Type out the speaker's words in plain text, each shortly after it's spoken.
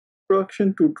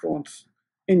introduction to drones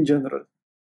in general.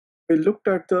 We looked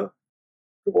at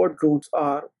what drones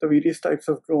are, the various types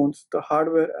of drones, the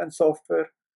hardware and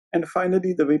software, and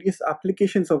finally the various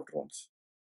applications of drones.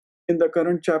 In the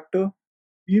current chapter,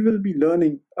 we will be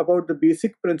learning about the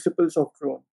basic principles of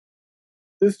drone.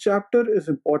 This chapter is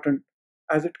important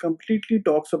as it completely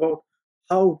talks about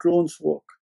how drones work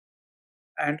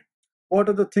and what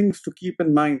are the things to keep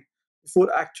in mind before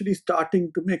actually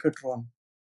starting to make a drone.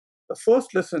 The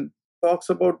first lesson talks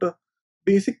about the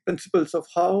basic principles of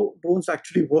how drones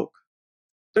actually work.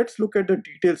 Let's look at the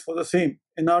details for the same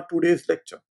in our today's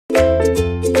lecture.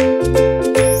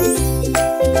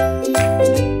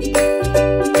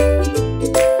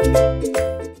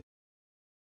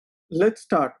 Let's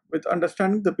start with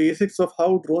understanding the basics of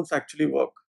how drones actually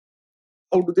work.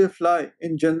 How do they fly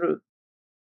in general?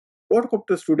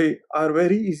 Quadcopters today are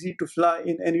very easy to fly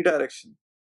in any direction.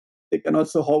 They can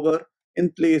also hover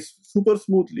in place super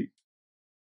smoothly.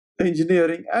 The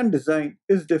engineering and design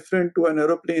is different to an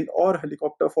aeroplane or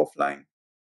helicopter for flying.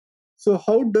 So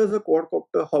how does a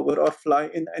quadcopter hover or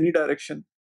fly in any direction,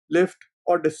 lift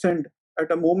or descend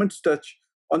at a moment's touch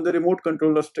on the remote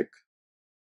controller stick?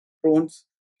 Drones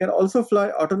can also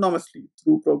fly autonomously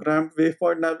through programmed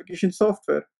waypoint navigation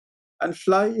software and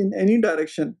fly in any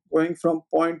direction going from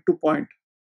point to point.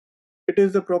 It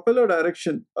is the propeller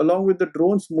direction along with the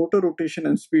drone's motor rotation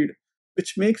and speed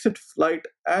which makes its flight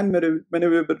and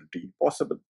maneuverability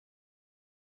possible.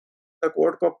 The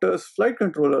quadcopter's flight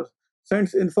controller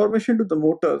sends information to the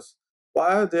motors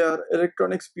via their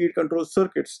electronic speed control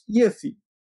circuits ESC,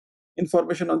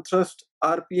 information on thrust,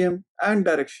 RPM, and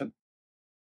direction.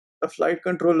 The flight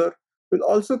controller will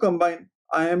also combine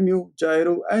IMU,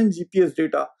 gyro, and GPS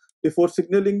data before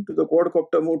signaling to the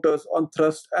quadcopter motors on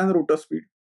thrust and rotor speed.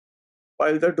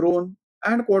 While the drone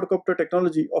and quadcopter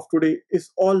technology of today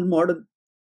is all modern,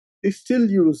 they still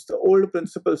use the old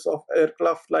principles of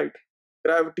aircraft flight,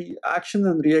 gravity, action,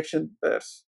 and reaction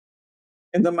pairs.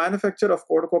 In the manufacture of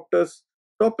quadcopters,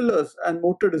 propellers, and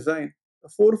motor design, the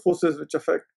four forces which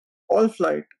affect all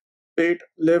flight, weight,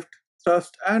 lift,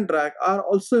 thrust, and drag are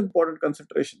also important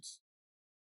considerations.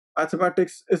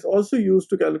 Mathematics is also used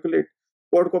to calculate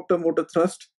quadcopter motor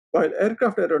thrust, while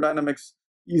aircraft aerodynamics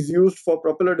is used for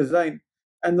propeller design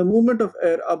and the movement of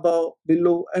air above,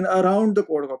 below, and around the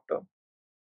quadcopter.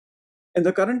 In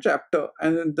the current chapter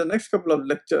and in the next couple of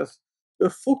lectures, your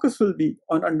focus will be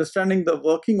on understanding the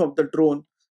working of the drone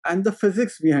and the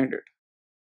physics behind it.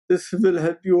 This will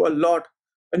help you a lot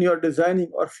when you are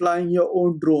designing or flying your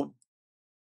own drone.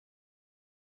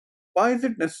 Why is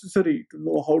it necessary to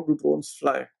know how do drones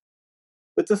fly?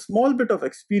 With a small bit of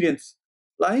experience,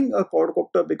 flying a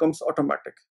quadcopter becomes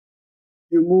automatic.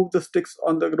 You move the sticks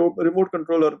on the remote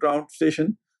controller ground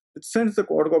station, which sends the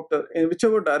quadcopter in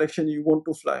whichever direction you want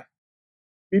to fly.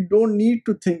 We don't need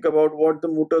to think about what the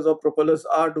motors or propellers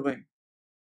are doing.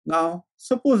 Now,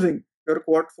 supposing your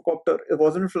quadcopter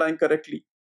wasn't flying correctly,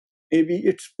 maybe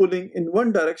it's pulling in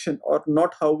one direction or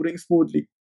not hovering smoothly.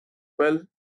 Well,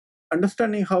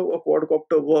 understanding how a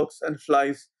quadcopter works and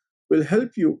flies will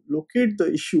help you locate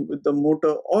the issue with the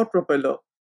motor or propeller,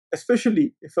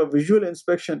 especially if a visual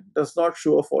inspection does not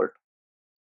show a fault.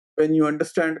 When you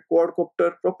understand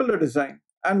quadcopter propeller design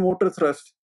and motor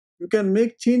thrust, you can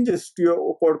make changes to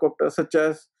your quadcopter, such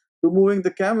as removing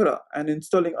the camera and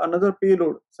installing another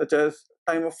payload, such as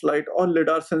time of flight or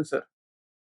lidar sensor.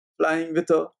 Flying with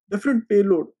a different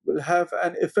payload will have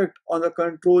an effect on the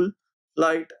control,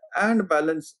 flight, and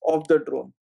balance of the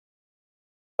drone.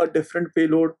 A different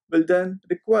payload will then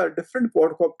require different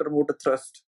quadcopter motor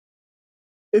thrust.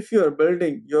 If you are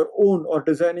building your own or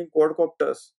designing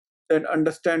quadcopters, then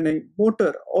understanding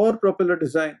motor or propeller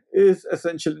design is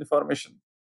essential information.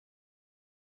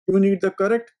 You need the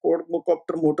correct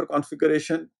quadcopter motor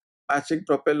configuration, matching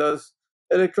propellers,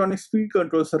 electronic speed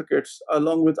control circuits,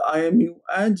 along with IMU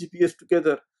and GPS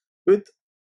together with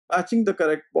matching the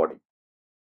correct body.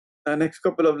 The next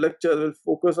couple of lectures will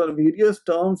focus on various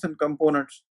terms and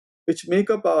components which make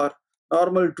up our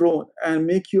normal drone and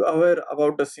make you aware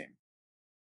about the same.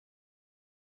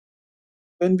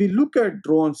 When we look at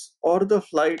drones or the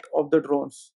flight of the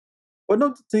drones, one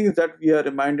of the things that we are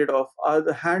reminded of are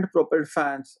the hand-propelled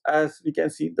fans, as we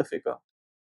can see in the figure.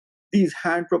 These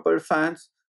hand-propelled fans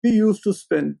we use to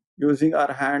spin using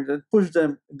our hands and push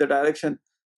them in the direction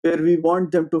where we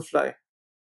want them to fly.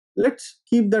 Let's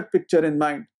keep that picture in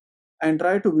mind and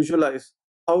try to visualize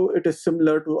how it is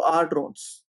similar to our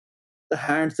drones. The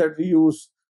hands that we use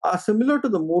are similar to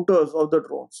the motors of the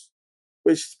drones,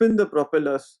 which spin the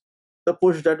propellers. The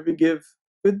push that we give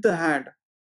with the hand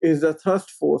is the thrust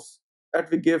force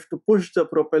that we give to push the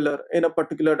propeller in a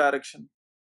particular direction.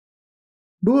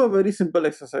 Do a very simple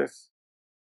exercise.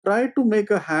 Try to make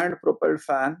a hand propelled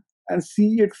fan and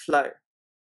see it fly.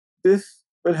 This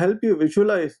will help you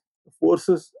visualize the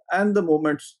forces and the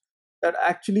moments that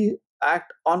actually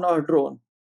act on our drone.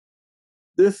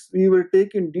 This we will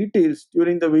take in details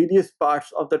during the various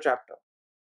parts of the chapter.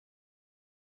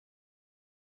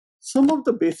 Some of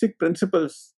the basic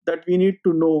principles that we need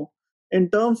to know in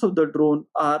terms of the drone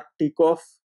are takeoff,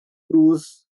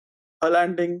 cruise,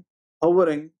 landing,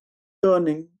 hovering,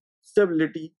 turning,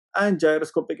 stability, and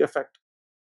gyroscopic effect.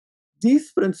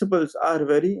 These principles are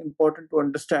very important to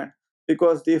understand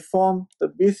because they form the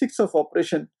basics of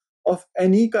operation of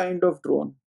any kind of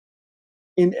drone.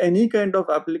 In any kind of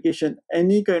application,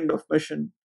 any kind of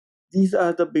mission, these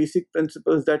are the basic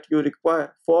principles that you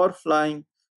require for flying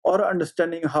or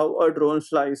understanding how a drone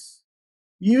flies.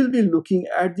 We will be looking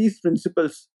at these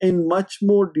principles in much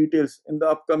more details in the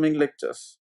upcoming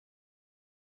lectures.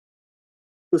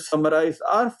 To summarize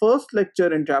our first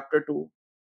lecture in chapter 2,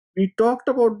 we talked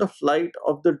about the flight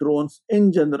of the drones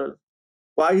in general.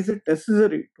 Why is it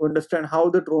necessary to understand how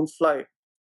the drones fly?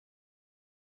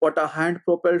 What are hand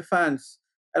propelled fans?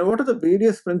 And what are the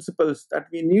various principles that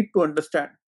we need to understand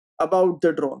about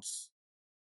the drones?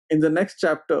 In the next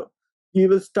chapter, we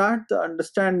will start the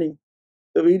understanding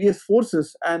the various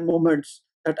forces and moments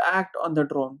that act on the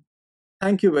drone.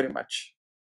 Thank you very much.